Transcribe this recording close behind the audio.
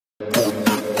What's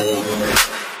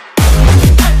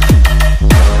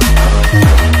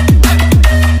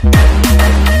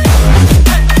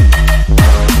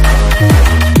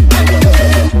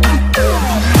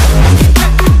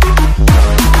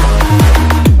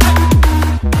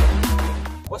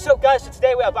up guys, so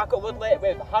today we are back at Woodley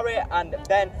with Harry and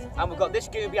Ben, and we've got this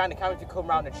goon behind the camera to come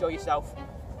round and show yourself.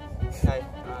 Okay,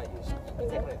 it's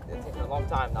taking a long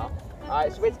time now.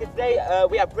 Alright, so basically today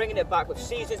we are bringing it back with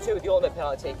season 2 of the Ultimate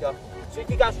Penalty Taker. So if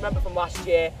you guys remember from last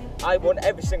year, I won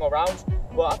every single round,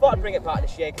 but I thought I'd bring it back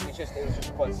this year because it was just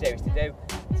a fun series to do.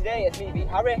 Today it's me v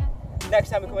Harry, next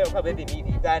time we come in it'll probably be me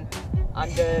v Ben,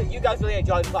 and you guys really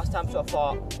enjoyed it last time, so I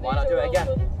thought, why not do it again?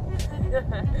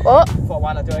 What? I thought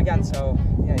why not do it again, so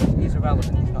yeah, he's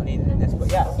irrelevant, he's not needed in this, but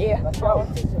yeah, let's go.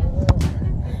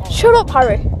 Shut up,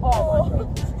 Harry. Oh my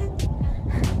God.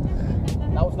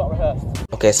 That was not rehearsed.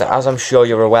 Okay, so as I'm sure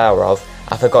you're aware of,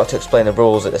 I forgot to explain the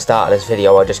rules at the start of this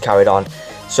video, I just carried on.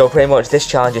 So pretty much this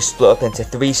challenge is split up into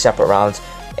 3 separate rounds,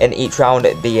 in each round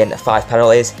it being 5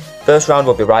 penalties. First round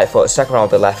will be right foot, second round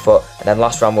will be left foot, and then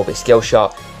last round will be skill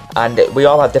shot. And we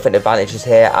all have different advantages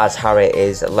here, as Harry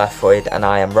is left footed and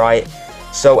I am right.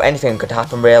 So anything could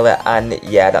happen really, and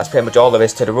yeah, that's pretty much all there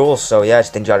is to the rules, so yeah,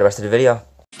 just enjoy the rest of the video.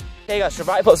 Okay guys, so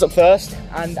right foot's up first,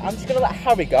 and I'm just going to let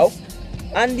Harry go,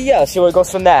 and yeah, see where it goes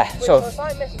from there. Wait, so if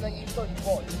I miss and then you score, you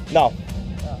won? No.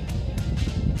 Oh.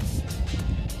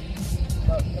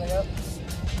 Well, can I go?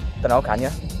 Don't know, can you?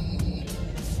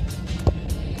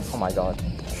 Oh my God.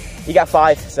 You get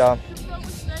 5, so...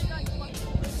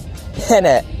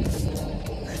 Innit?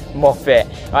 Muffet.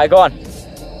 Alright, go on.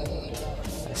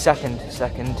 Second.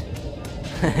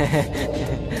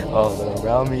 All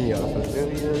around me are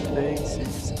familiar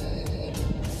faces.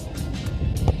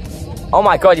 Oh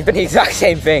my God, you've done the exact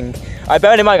same thing. Alright,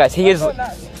 bear in mind guys, he's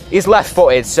left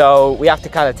footed, so we have to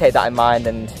kind of take that in mind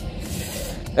and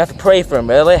we have to pray for him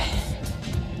really.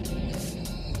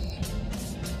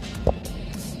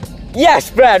 Yes,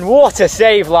 Ben, what a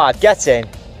save lad, get in.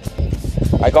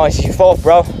 Alright guys, this is your 4th,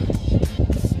 bro.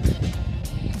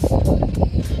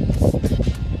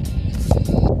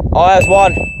 Oh, there's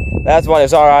one.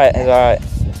 It's alright,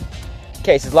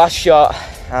 Okay, it's his last shot,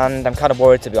 and I'm kind of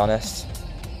worried to be honest.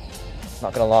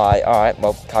 Not gonna lie. Alright,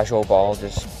 well, casual ball,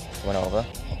 just went over.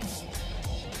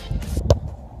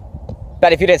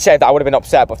 Ben, if you didn't save that, I would have been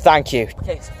upset, but thank you.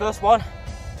 Okay, it's the first one,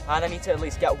 and I need to at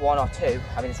least get 1 or 2.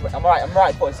 I mean, I'm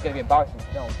right, but it's gonna be embarrassing if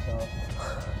I don't, so.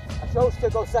 I chose to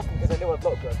go second because I knew I'd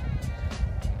look good.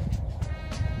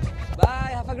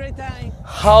 Bye, have a great time.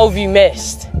 How have you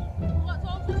missed?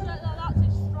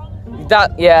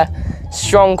 That, yeah,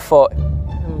 strong foot.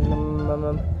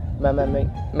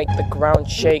 Make the ground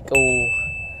shake. Oh,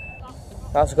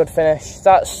 that's a good finish.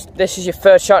 This is your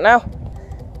 3rd shot now,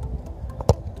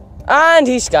 and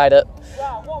he skied it.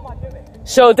 Yeah, what am I doing?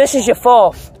 So this is your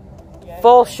 4th,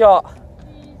 4th shot.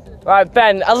 Right,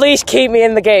 Ben, at least keep me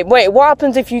in the game. Wait, what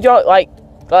happens if you don't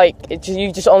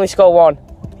you just only score 1?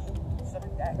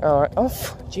 All right. Oh,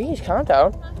 jeez, calm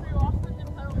down.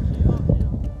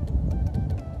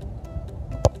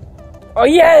 Oh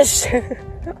yes!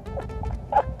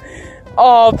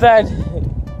 Oh Ben,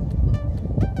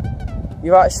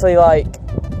 you're actually like,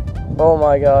 oh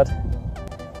my God.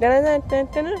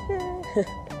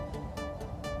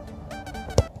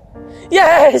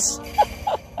 Yes!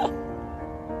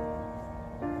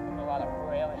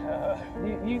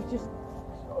 You've just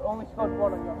only scored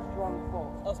 1 on your strong foot.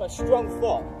 That's my strong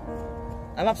foot.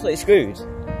 I'm absolutely screwed.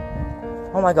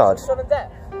 Oh my God. Sudden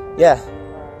death? Yeah.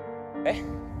 Okay.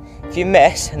 If you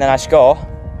miss and then I score,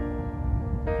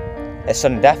 it's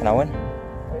sudden death and I win.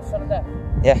 It's sudden death?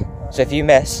 Yeah. So if you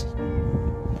miss,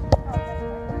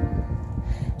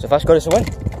 so if I score, it's a win.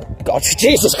 God,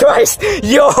 Jesus Christ!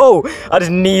 Yo! I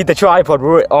just need the tripod.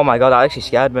 Oh my God, that actually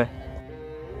scared me.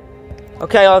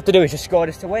 Okay, all I have to do is just score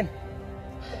this to win.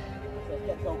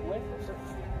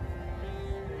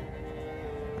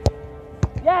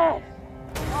 Yes!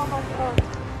 Oh my God!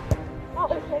 Oh,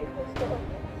 I hate this stuff.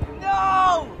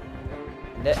 No!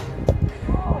 Ben.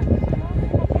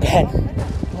 Okay.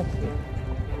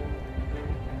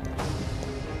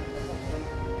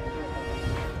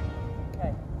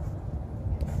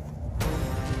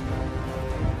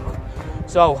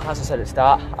 So, as I said at the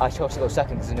start, I chose to go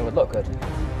second because I knew it would look good.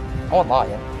 I won't lie,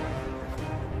 yeah.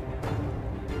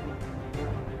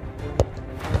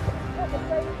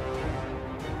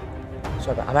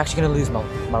 Sorry, but I'm actually going to lose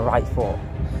my right foot.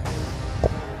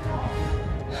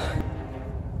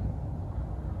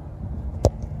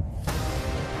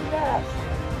 Yes!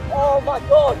 Oh my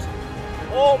God!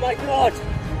 Oh my God!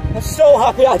 I'm so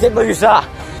happy I didn't lose that!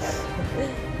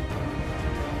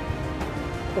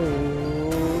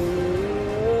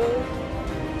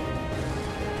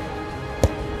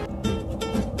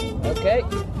 Okay.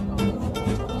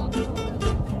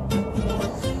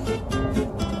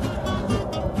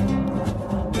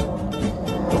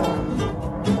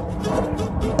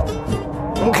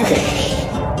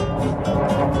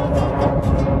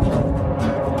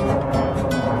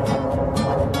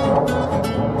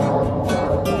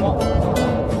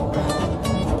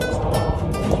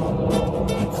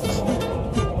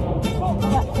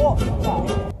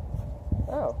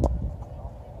 Oh.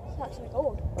 It's actually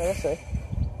gold. Wait, let's see.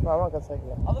 No, I'm not gonna take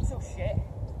it. I look so shit.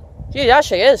 Gee, it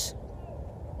actually is.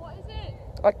 What is it?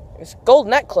 Like, it's a gold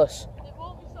necklace. It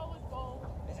won't be sold as gold.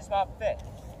 Is this my fit?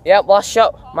 Yep, last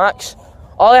shot, Max.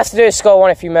 All you have to do is score one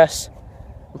if you miss.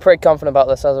 I'm pretty confident about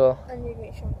this as well. And you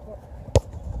get shot.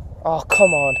 Oh,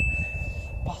 come on.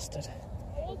 Bastard.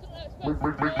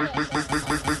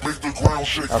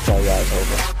 Okay, yeah, it's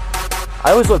over.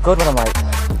 I always look good when I'm like,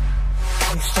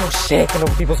 I'm so sick in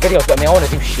other people's videos, but I mean, I want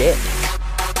to do shit.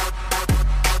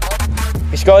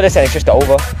 If you score this, then it's just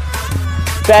over.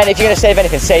 Ben, if you're going to save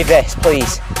anything, save this,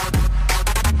 please.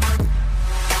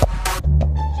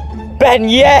 Ben,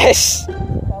 yes!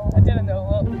 I didn't know,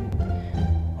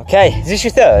 look. Okay, is this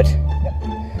your third?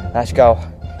 Yep. Let's go.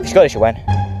 If you score this, you win.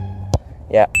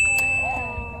 Yeah.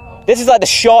 This is like the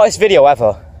shortest video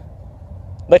ever.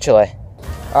 Literally.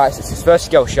 Alright, so it's his first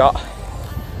skill shot.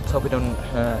 Let's hope we don't...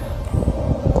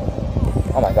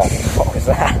 Oh my god, what was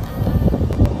that?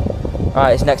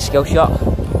 Alright, his next skill shot.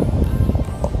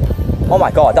 Oh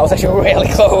my god, that was actually really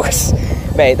close.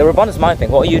 Mate, the Rabonda's mine thing,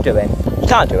 what are you doing? You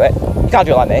can't do it. You can't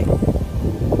do it like me.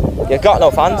 You've got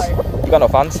no fans. You've got no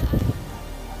fans.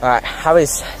 Alright,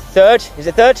 Harry's third. Is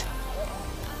it third?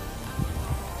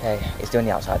 Okay, he's doing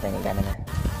the outside thing again, isn't he?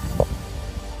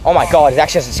 Oh my god, he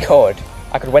actually hasn't scored.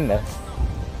 I could win this.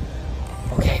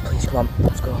 Okay, please, come on,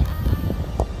 let's go.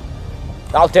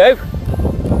 That'll do.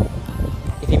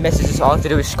 If he misses this, all I have to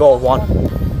do is score one.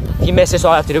 If he misses,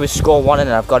 all I have to do is score one and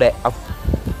then I've got it.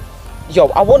 Yo,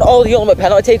 I won all the ultimate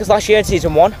penalty takers last year in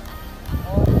season 1.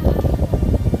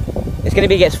 It's going to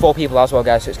be against 4 people as well,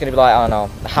 guys, so it's going to be like, I don't know,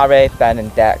 Harry, Ben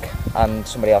and Deck and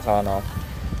somebody else, I don't know.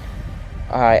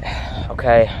 Alright,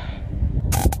 okay.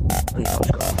 Please don't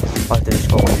score. I have to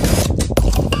score.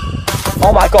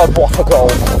 Oh my god, what a goal!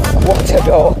 What a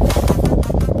goal!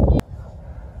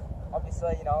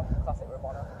 Obviously, you know, classic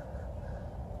Rabona.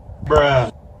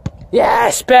 Bruh.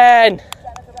 Yes, Ben!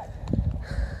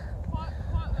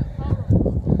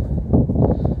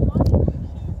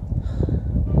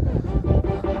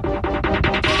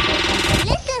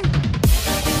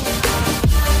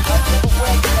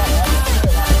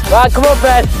 Right, come on,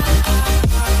 Ben.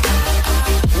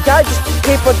 You can't just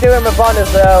keep on doing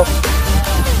Rabondas though.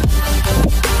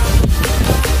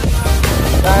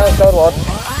 Right, let's go, one.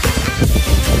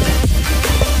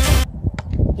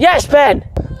 Yes, Ben!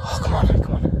 Oh, come on,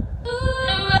 come on.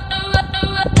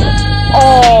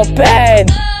 Oh, Ben!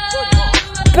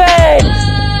 Ben!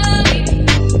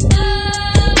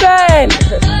 Ben!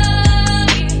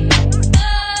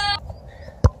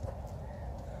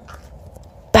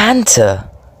 Banter.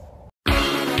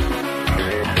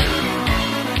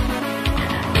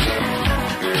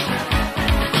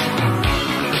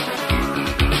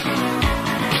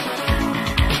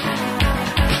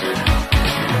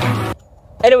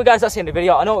 Anyway guys, that's the end of the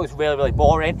video. I know it was really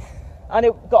boring and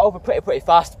it got over pretty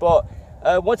fast, but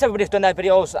once everybody's done their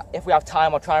videos, if we have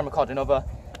time, I'll try and record another.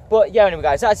 But yeah, anyway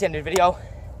guys, that's the end of the video.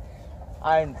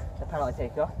 I'm the penalty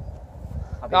taker.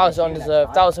 That was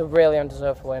undeserved. That was a really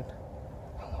undeserved win.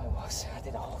 Oh no, it was. I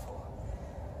did awful.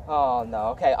 Oh no,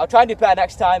 okay. I'll try and do better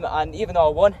next time, and even though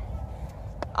I won,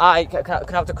 I can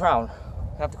I have the crown.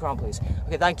 Can I have the crown, please?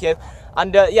 Okay, thank you.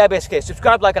 And yeah, basically,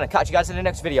 subscribe, like, and I'll catch you guys in the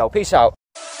next video. Peace out.